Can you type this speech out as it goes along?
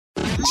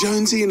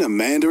Jonesy and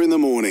Amanda in the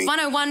morning.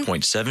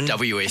 101.7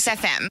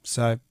 WSFM.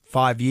 So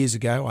 5 years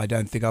ago, I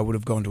don't think I would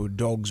have gone to a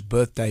dog's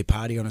birthday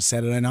party on a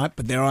Saturday night,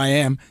 but there I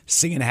am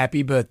singing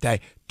happy birthday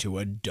to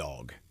a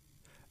dog.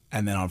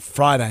 And then on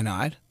Friday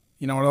night,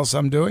 you know what else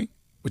I'm doing?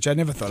 Which I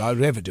never thought I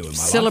would ever do in my life.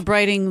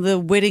 Celebrating the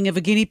wedding of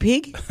a guinea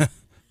pig?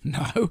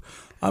 No,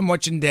 I'm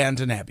watching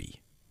Downton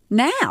Abbey.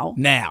 Now?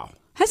 Now.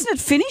 Hasn't it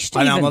finished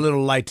I know even? I'm a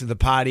little late to the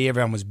party.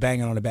 Everyone was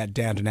banging on about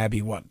Downton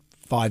Abbey,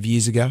 5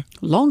 years ago?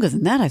 Longer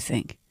than that, I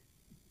think.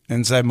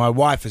 And so my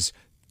wife has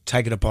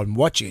taken upon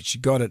watching it. She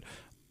got it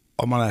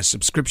on one of those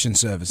subscription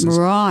services.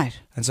 Right.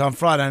 And so on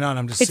Friday night,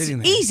 I'm just sitting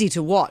there. It's easy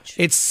to watch.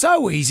 It's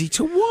so easy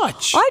to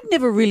watch. I'd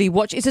never really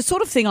watched. It's the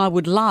sort of thing I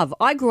would love.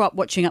 I grew up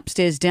watching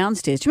Upstairs,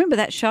 Downstairs. Do you remember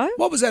that show?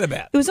 What was that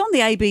about? It was on the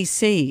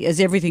ABC, as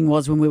everything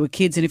was when we were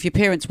kids. And if your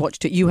parents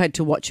watched it, you had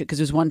to watch it because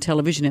there was one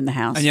television in the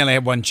house. And you only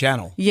had one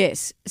channel.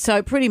 Yes.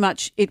 So pretty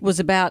much it was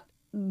about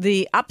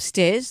the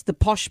upstairs, the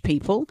posh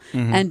people,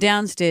 and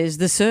downstairs,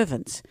 the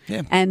servants,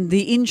 and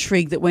the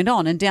intrigue that went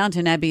on. And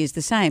Downton Abbey is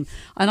the same.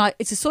 And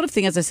it's the sort of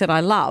thing, as I said, I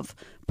love,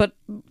 but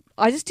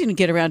I just didn't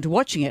get around to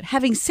watching it.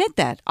 Having said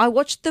that, I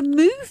watched the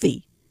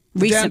movie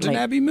recently. Downton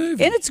Abbey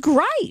movie. And it's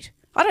great.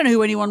 I don't know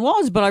who anyone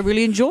was, but I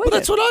really enjoyed it. Well,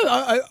 that's what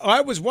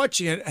I was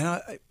watching it, and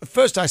at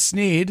first I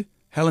sneered.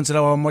 Helen said,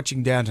 "Oh, I'm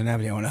watching Downton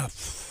Abbey." I went, "Oh,"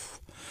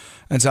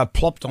 and so I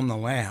plopped on the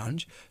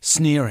lounge,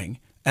 sneering.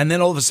 And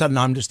then all of a sudden,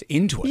 I'm just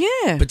into it.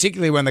 Yeah.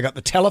 Particularly when they got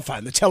the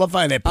telephone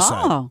episode.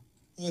 Oh.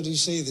 Where do you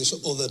see this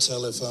other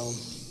telephone?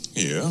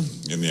 Here,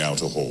 in the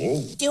outer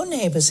hall. Do your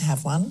neighbours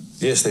have one?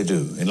 Yes, they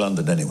do. In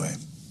London, anyway.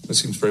 It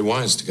seems very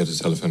wise to get a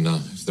telephone now.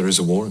 If there is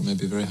a war, it may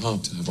be very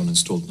hard to have one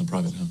installed in a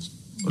private house.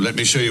 Well, let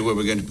me show you where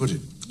we're going to put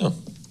it. Oh.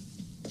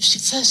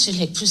 First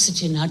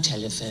electricity, now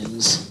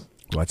telephones.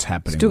 What's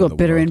happening? Still with got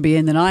the better world?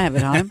 NBN than I have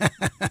at home.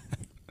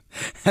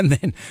 And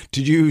then,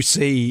 did you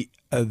see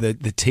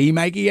the tea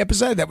making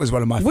episode? That was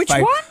one of my Which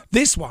favourite. one?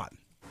 This one.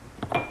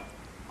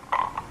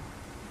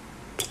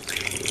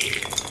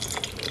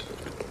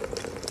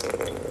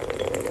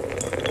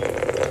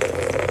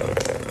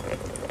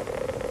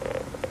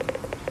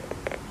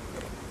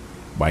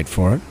 Wait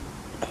for it.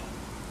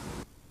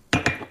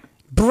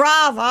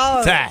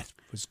 Bravo. That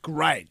was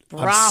great.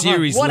 Bravo. I'm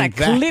seriously What a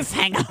that.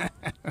 cliffhanger.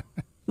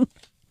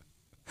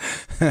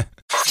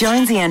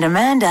 Jonesy and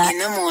Amanda in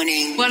the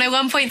morning.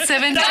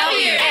 101.7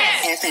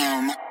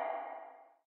 WSFM.